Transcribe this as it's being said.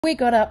We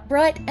got up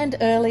bright and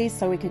early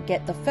so we could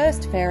get the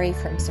first ferry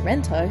from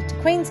Sorrento to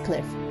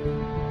Queenscliff.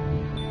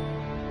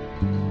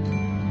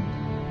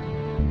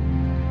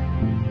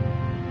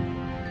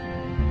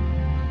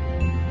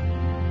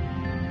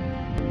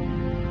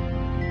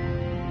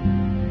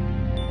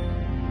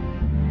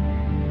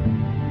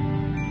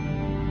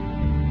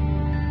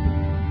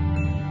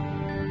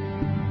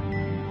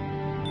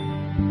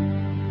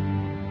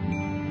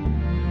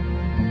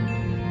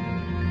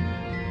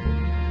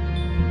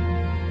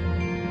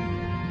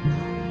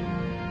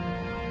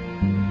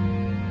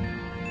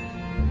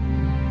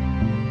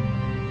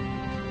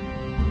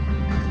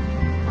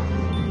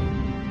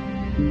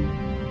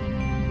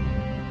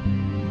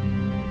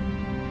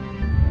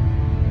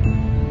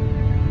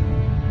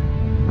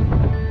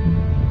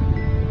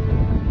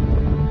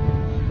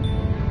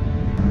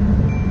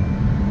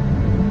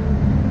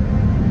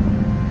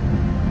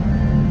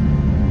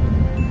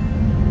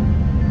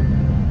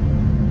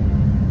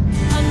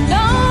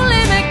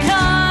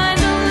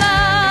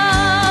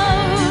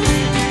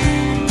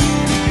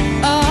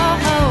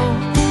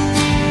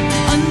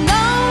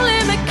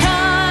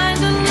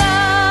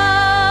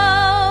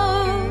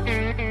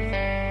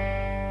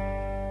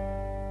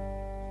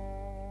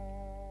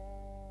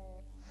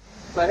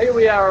 So here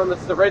we are on the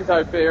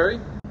Sorrento ferry.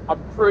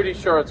 I'm pretty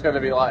sure it's going to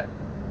be like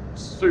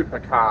super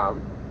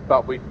calm,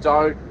 but we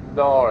don't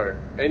know.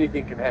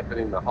 Anything can happen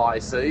in the high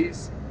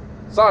seas.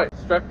 So,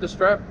 strap to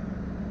strap.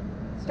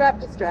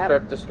 Strap to strap.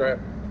 Strap to strap.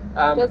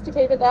 Just to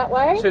keep it that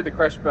way. To the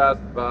crash bar,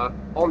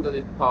 onto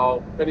this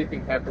pole. If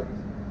anything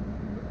happens,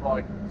 the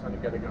bike is only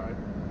going to go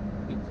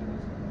into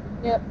this.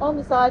 Yep, on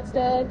the side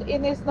stand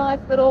in this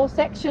nice little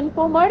section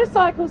for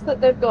motorcycles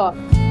that they've got.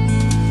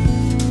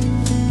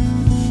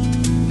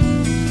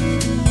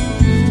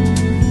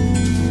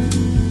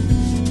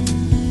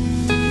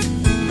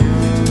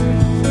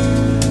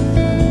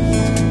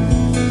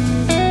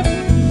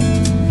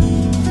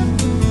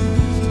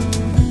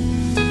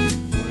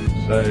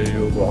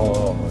 Sail the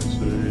high sea.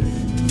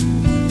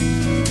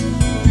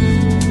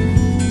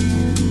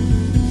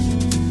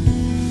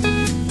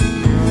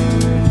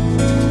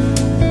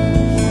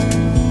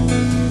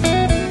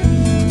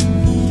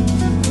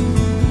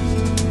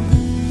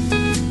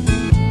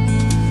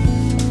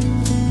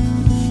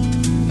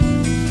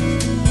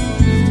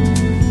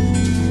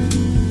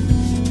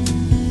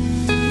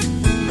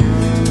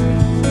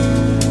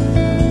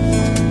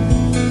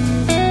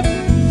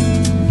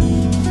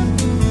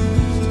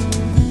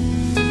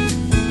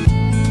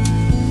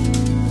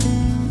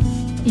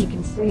 You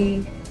can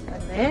see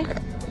right there,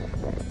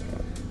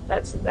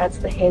 that's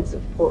the heads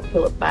of Port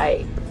Phillip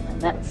Bay,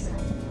 and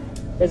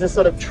there's a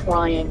sort of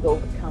triangle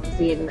that comes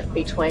in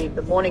between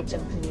the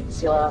Mornington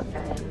Peninsula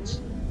and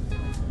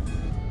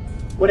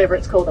whatever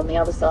it's called on the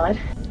other side.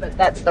 But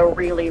that's the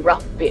really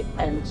rough bit,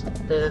 and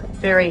the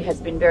ferry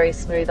has been very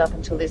smooth up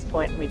until this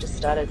point, and we just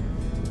started.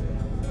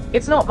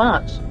 It's not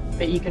much,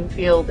 but you can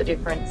feel the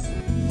difference.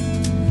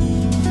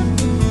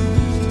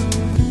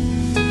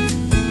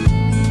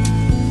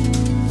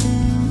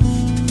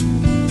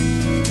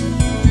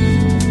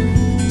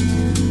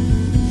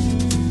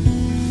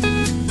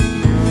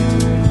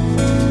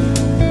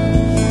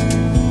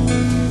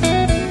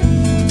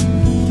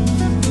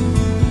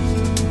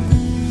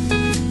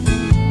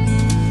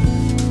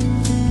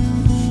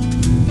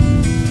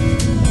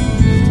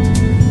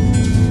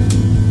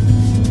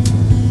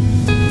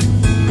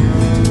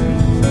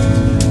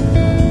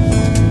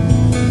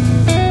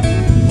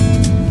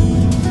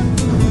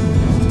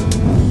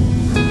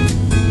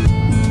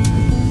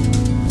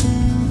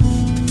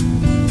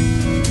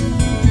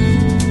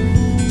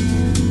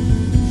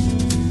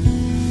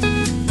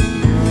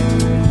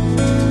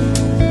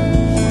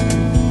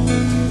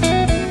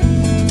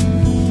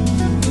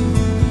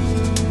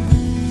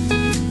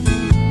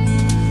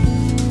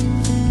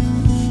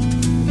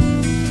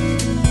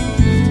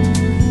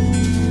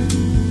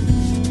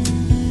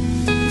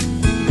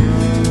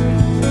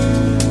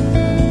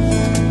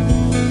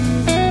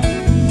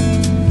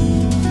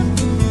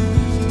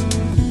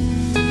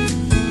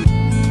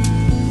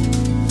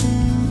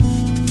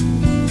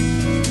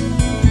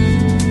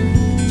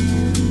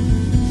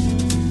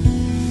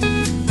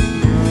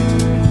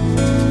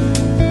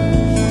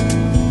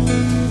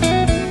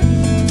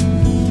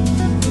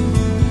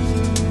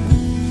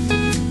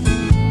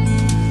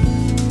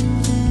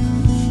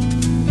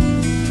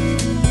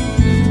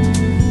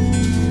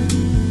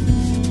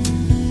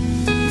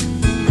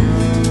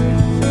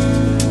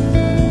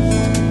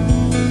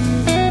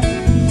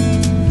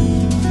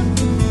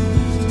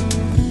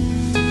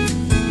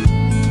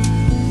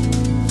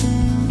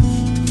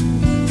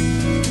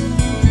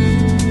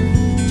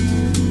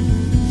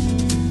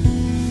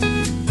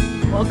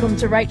 Welcome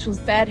to Rachel's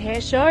Bad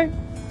Hair Show.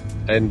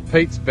 And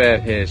Pete's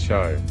Bad Hair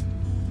Show.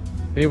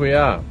 Here we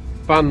are,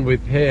 fun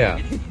with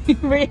hair.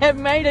 We have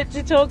made it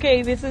to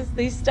Torquay. This is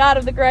the start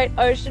of the Great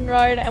Ocean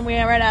Road, and we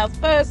are at our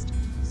first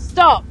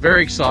stop.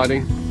 Very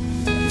exciting.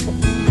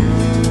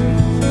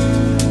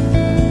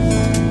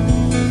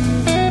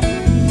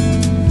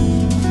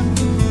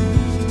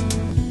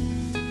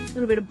 A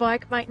little bit of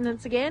bike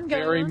maintenance again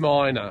going Very on.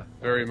 minor,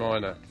 very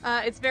minor.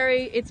 It's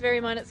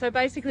very minor. So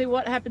basically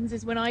what happens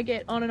is when I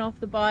get on and off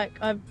the bike,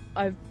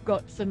 I've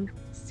got some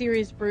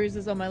serious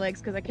bruises on my legs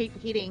because I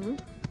keep hitting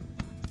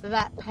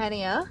that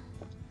pannier,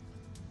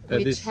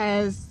 which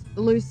has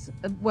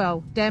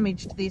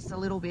damaged this a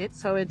little bit,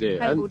 so it's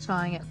cable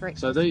tying it for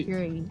extra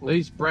security.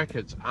 These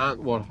brackets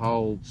aren't what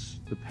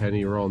holds the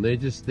pannier on. They're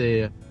just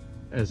there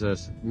as a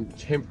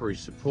temporary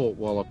support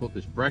while I put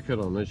this bracket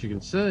on. As you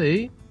can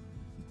see,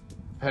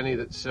 the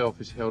pannier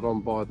itself is held on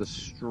by the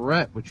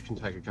strap, which can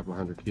take a couple of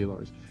 100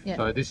 kilos. Yeah.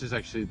 So this is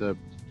actually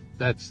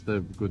that's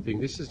the good thing.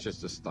 This is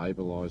just a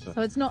stabiliser.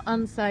 So it's not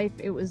unsafe,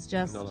 it was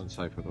just... Not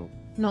unsafe at all.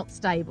 Not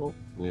stable.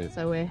 Yeah.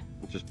 So we're...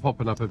 just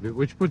popping up a bit,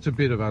 which puts a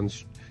bit of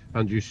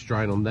undue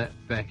strain on that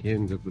back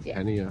end of the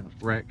pannier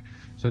rack.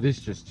 So this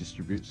just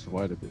distributes the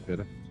weight a bit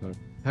better. So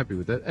happy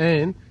with that.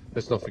 And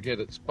let's not forget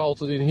it's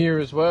bolted in here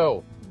as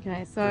well.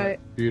 Okay, so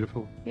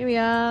beautiful. Here we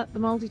are, the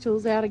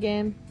multi-tool's out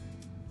again.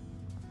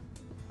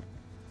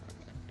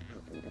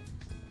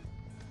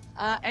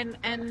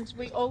 And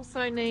we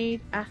also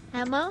need a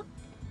hammer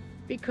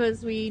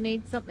because we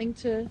need something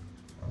to...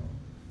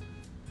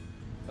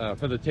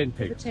 for the tent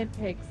pegs. The tent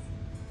pegs.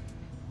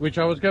 Which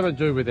I was going to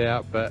do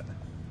without, but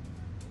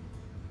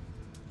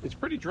it's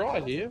pretty dry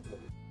here.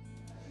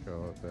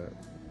 Go like that.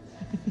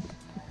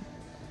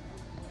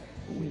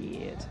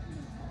 Weird.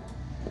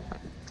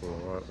 All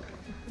right.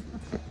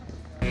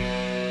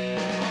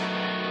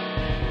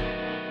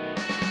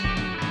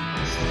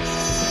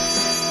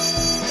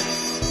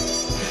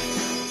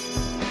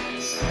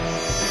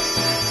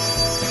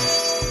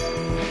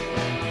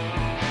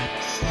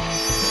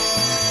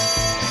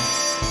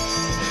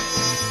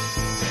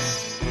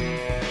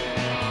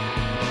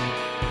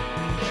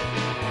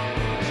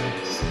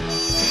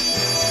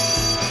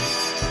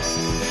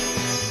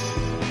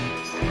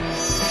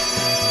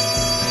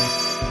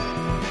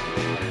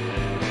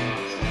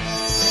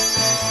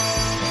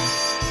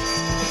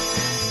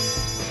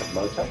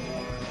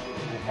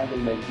 It had a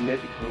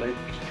magnetic leg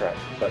strap,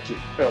 so it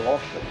just fell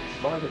off and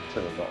its motor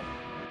turned off.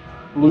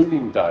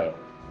 Bloomingdale,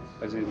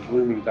 as in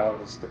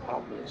Bloomingdale's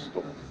department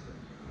store.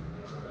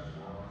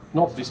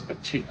 Not this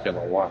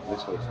particular one,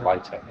 this was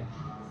later.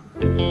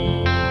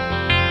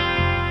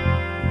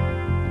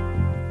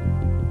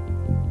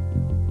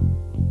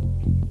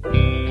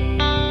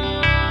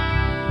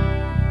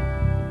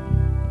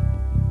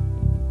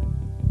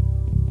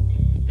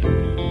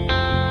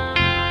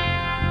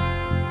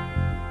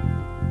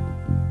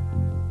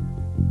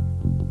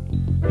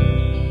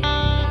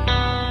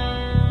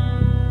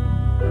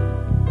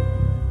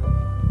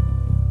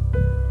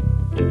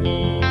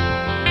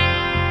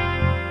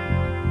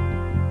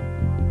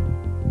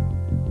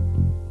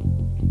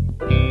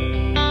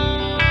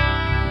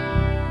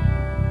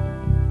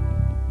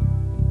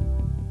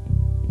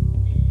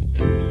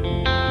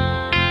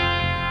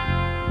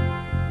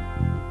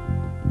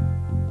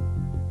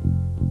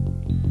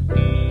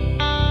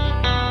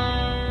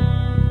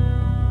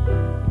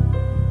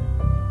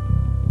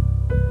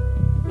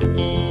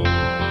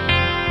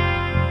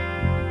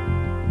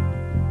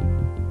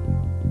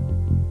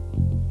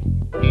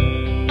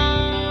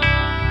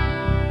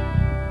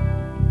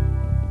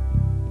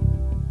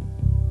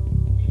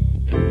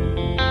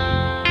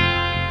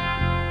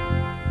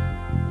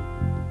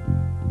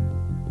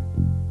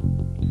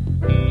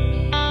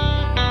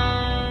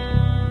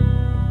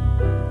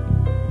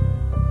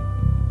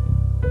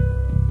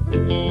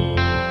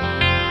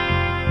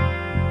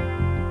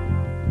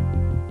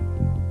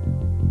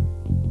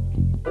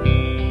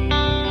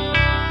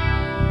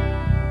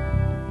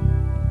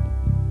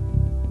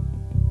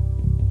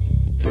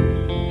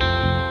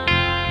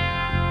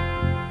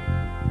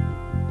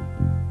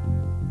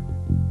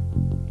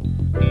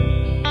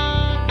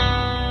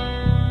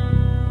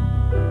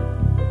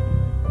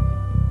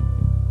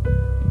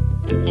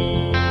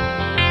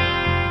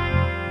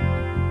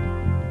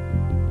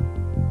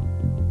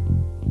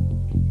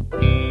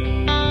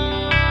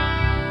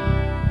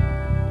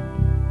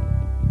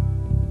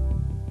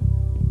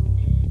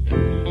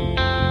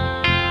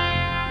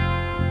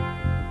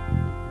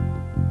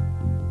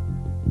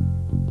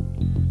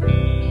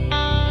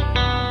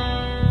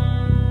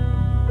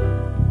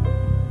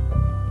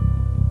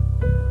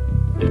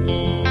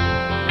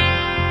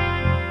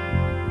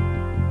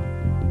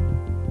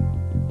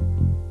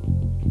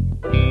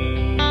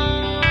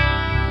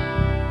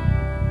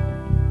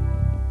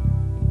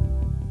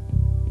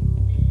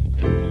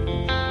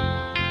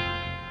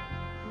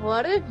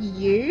 What have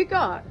you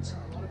got?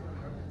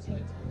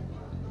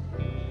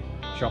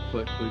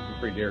 Chocolate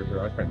gluten-free dairy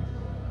for ice cream.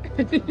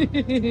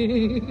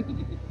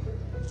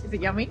 Is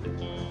it yummy?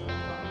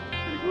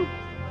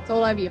 It's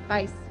all over your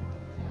face.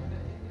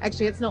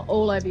 Actually, it's not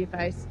all over your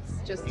face.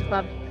 It's just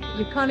above.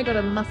 You've kind of got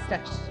a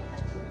mustache.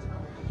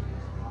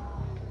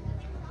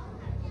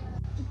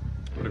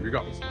 What have you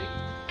got?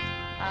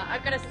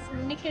 I've got a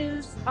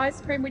Snickers ice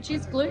cream, which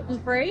is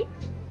gluten-free.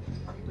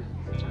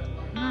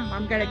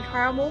 I'm getting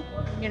caramel.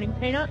 I'm getting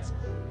peanuts.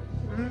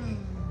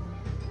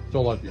 It's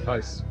all over your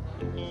face.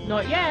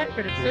 Not yet,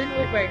 but it soon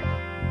will be.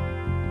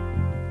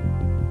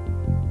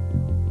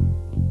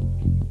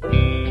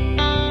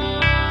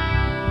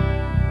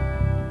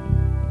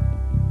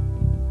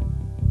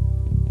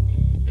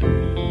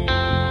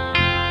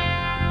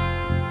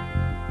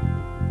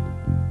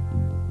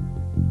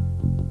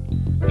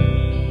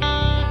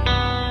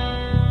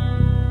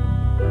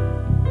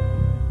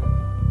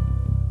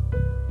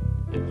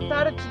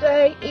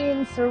 day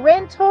in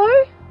Sorrento.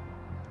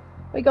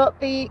 We got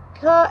the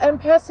car and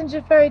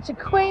passenger ferry to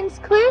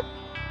Queenscliff.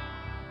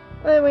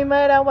 Then we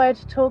made our way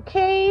to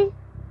Torquay,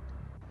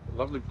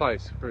 Lovely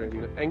place. We're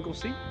in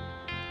Anglesea,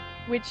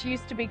 which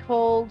used to be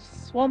called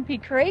Swampy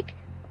Creek.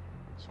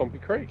 Swampy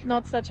Creek.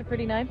 Not such a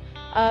pretty name,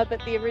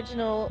 but the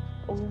original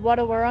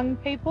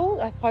Wadawurrung people,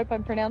 I hope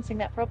I'm pronouncing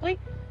that properly,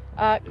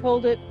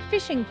 called it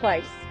Fishing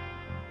Place,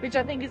 which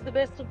I think is the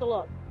best of the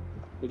lot.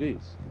 It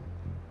is.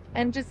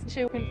 And just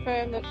to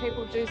confirm that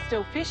people do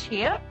still fish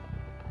here,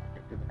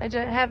 I do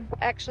have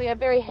actually a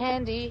very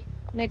handy,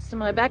 next to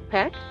my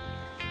backpack,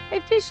 a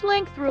fish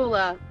length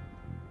ruler,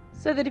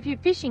 so that if you're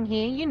fishing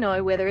here, you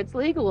know whether it's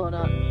legal or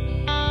not.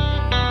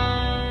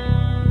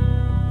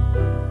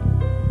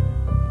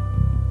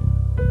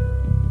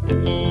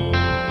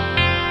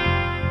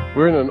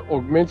 We're in an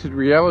augmented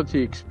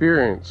reality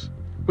experience.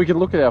 We can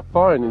look at our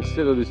phone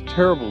instead of this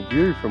terrible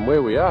view from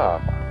where we are.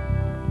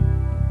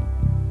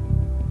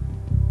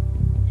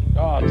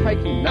 Oh,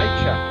 taking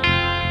nature.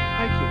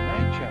 Taking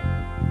nature.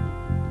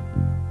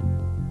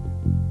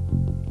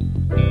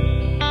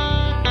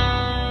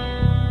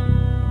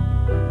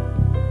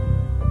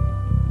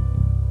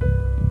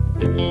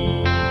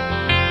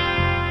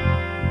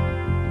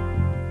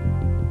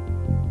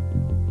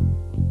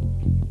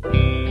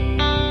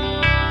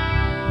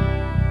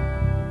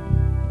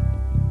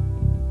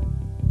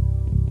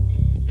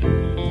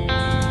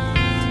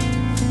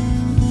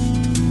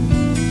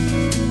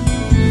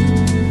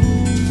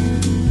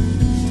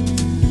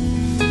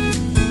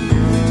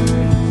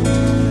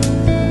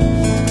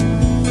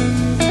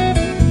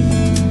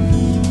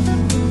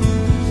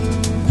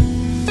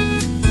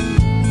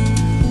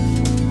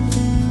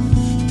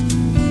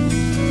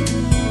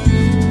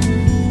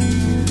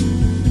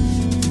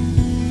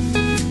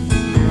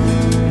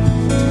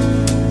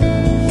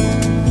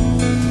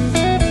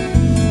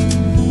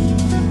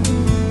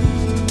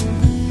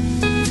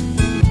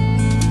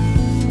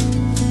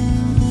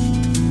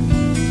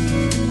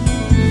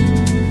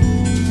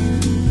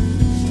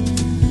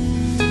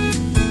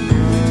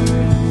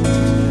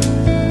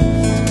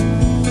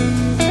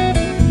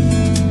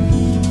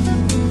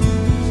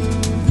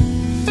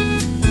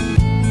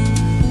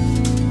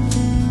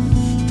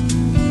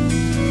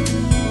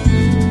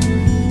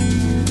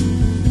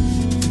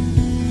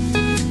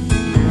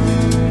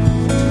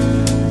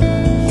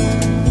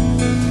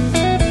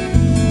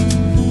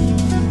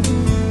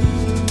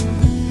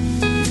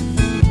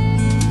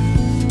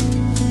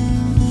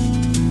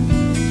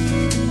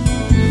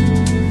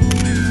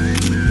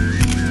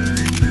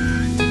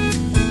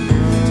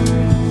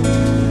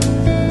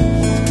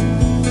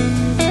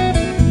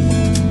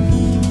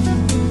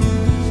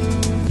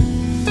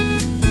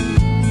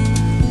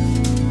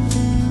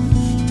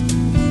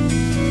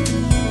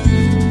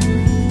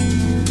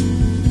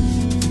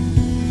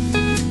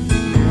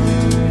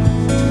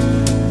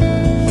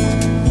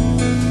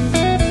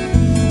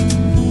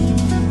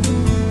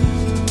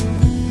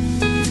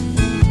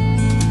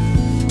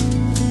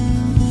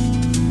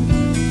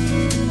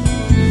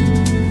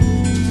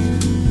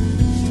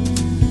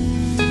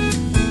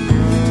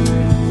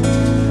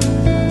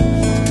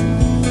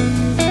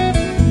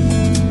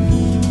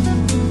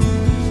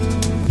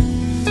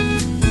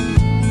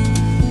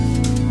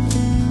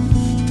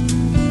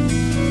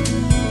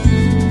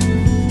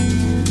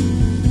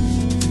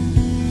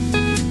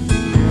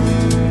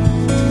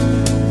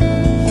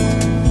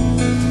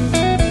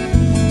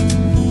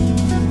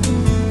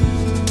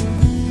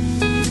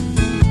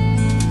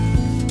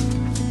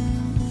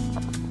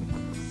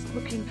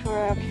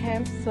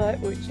 Campsite,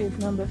 which is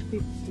number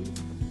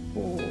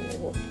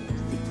 54,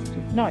 60,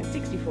 no,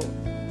 64.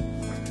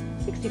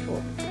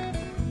 64.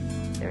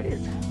 There it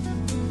is.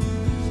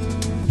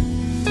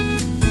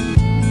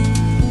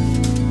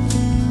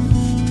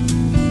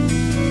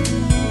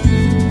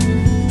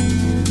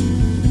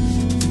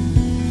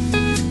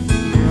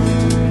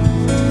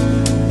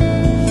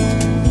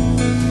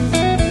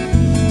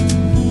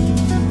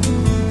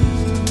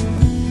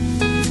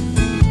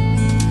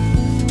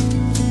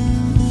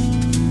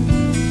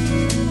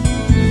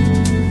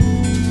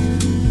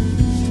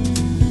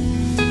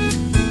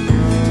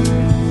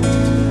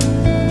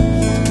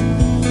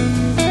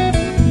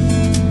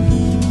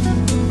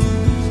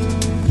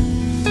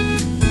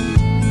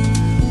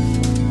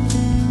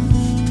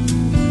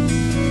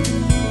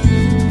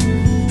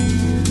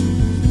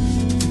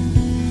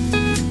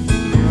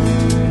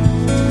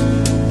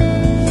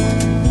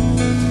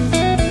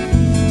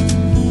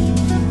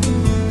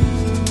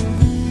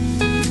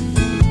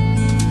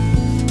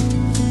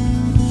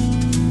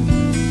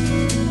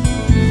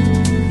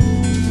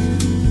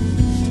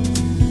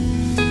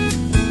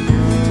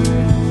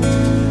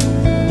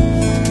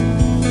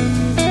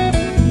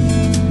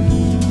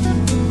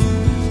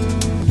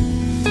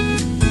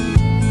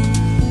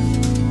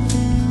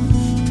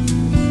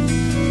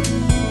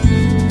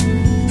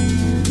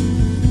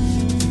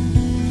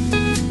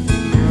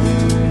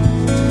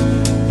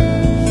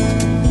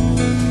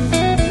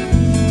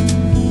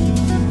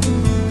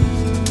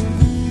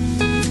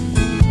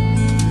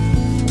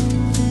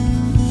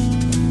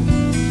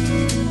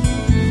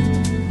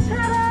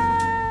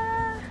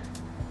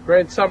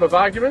 Grand sum of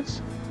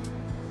arguments,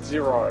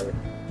 0.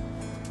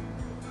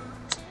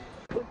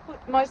 We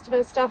put most of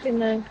our stuff in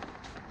the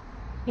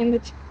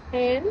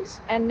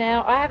tent, and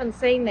now I haven't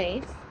seen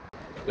these.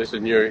 These are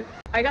new.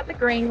 I got the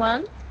green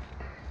one.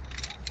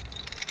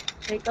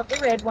 They got the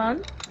red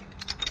one.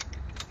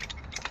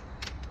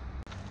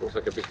 Looks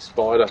like a big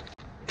spider.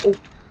 Oh,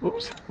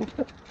 oops. Do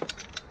you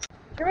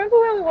remember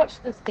when we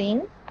watched The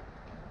Thing?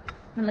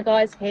 And the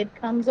guy's head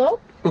comes off?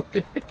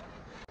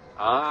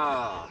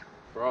 Ah,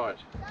 right.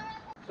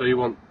 So you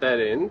want that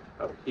end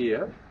up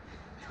here.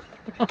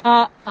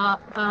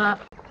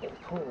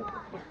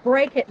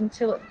 Break it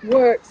until it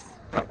works.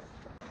 Can't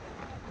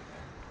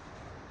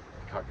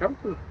come.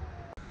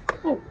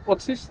 Oh,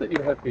 what's this that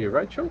you have here,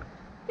 Rachel?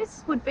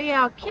 This would be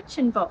our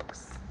kitchen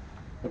box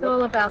with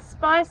all of our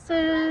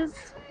spices.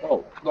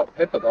 Oh, not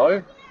pepper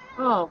though.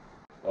 Oh,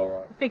 All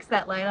right. fix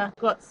that later.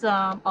 Got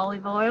some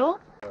olive oil.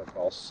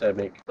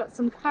 Balsamic, Got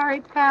some curry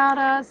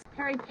powder,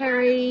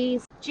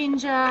 peri-peris,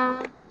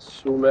 ginger,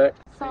 sumac,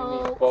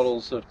 salt,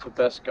 bottles of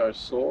Tabasco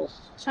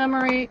sauce,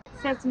 turmeric,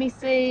 sesame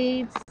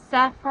seeds,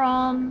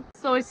 saffron,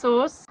 soy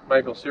sauce.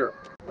 maple syrup.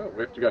 Well,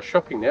 we have to go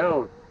shopping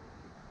now and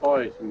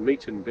buy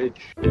meat and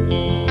veg.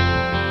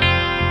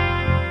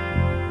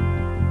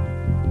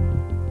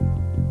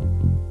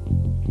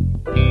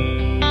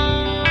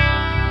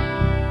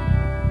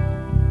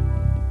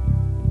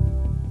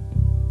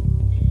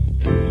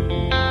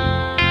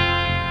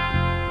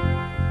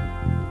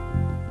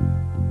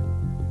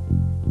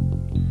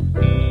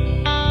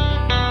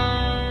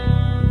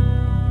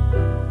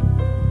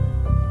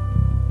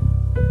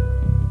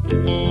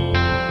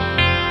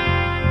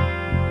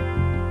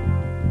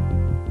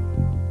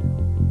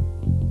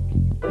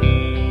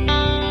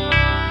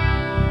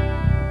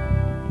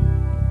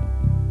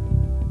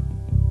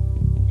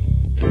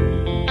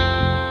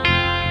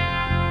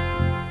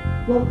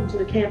 Welcome to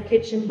the camp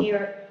kitchen here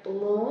at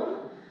Lorne.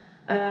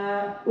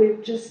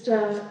 We've just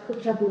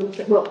cooked up a little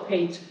bit. Well,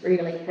 Pete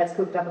really has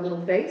cooked up a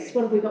little feast.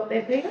 What have we got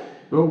there, Peter?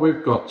 Well,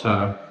 we've got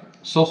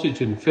sausage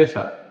and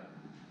feta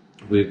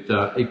with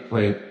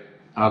eggplant,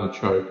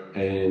 artichoke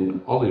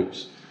and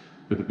olives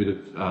with a bit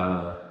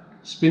of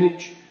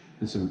spinach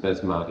and some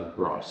basmati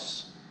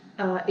rice.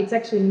 It's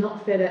actually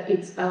not feta,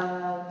 it's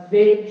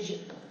veg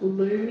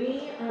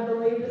loomy, I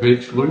believe.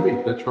 Veg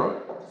loomy, that's right.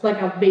 It's like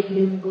a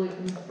vegan,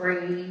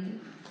 gluten-free,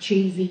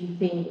 cheesy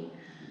thing.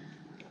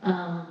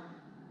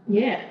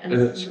 Yeah, and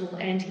it's a little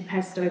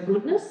anti-pesto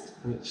goodness.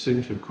 And it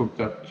seems to have cooked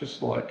up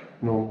just like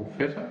normal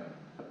feta.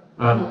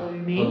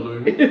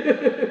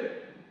 Loomy.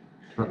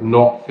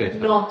 Not feta.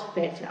 Not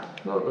feta.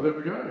 Oh, well, there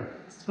we go.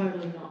 It's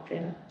totally not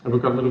feta. And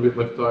we've got a little bit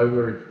left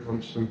over if you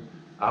want some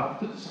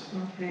afters.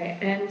 Okay,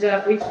 and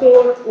we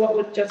thought what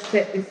would just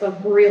set this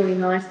up really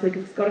nicely,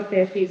 because it's got a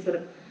fair few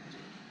sort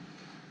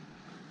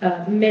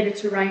of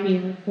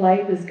Mediterranean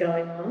flavours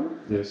going on.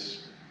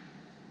 Yes.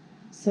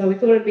 So we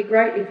thought it'd be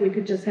great if we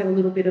could just have a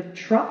little bit of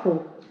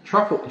truffle.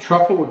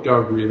 Truffle would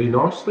go really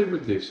nicely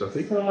with this, I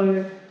think.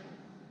 So,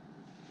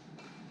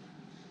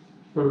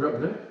 What have we got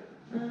there?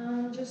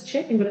 just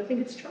checking, but I think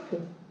it's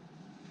truffle.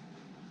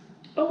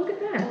 Oh, look at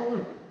that. Oh,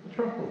 look,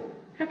 truffle.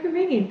 How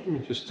convenient.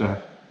 Let me just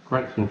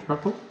grate some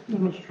truffle. How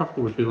much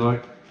truffle would you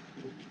like?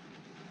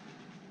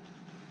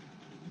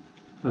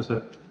 How's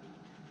that?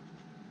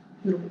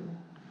 A little bit more.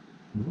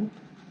 Mm-hmm.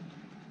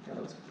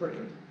 That looks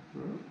brilliant.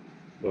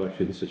 Well,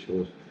 actually, this is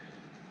yours.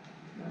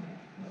 Okay.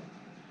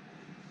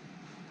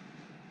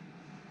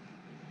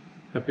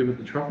 Happy with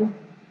the truffle?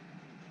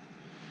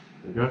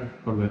 There we go.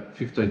 Got about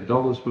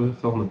 $15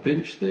 worth on the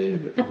bench there.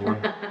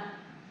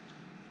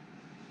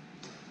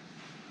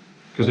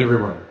 Because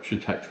everyone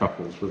should take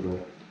truffles with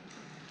them.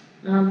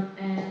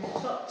 And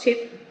top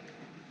tip,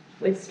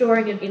 we're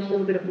storing it in a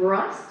little bit of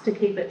rice to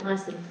keep it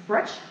nice and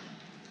fresh.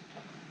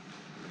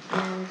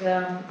 And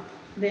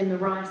then the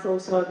rice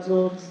also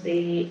absorbs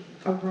the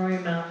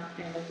aroma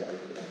and the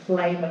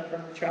flavour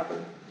from the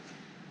truffle.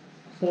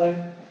 So,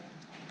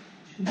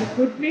 should be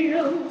good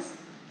meals.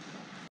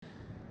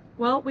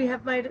 Well, we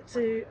have made it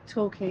to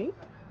Torquay.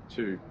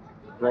 To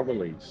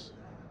Growlers.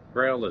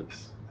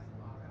 Growlers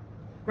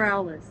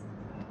restaurant.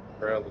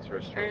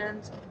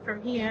 And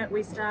from here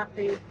we start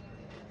the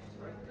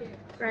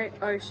Great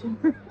Ocean.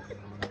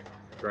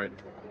 Great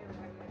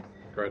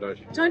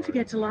ocean. Don't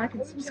forget to like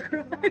and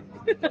subscribe.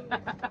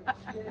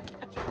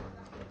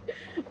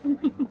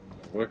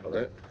 Work on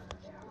that.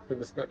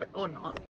 Or not.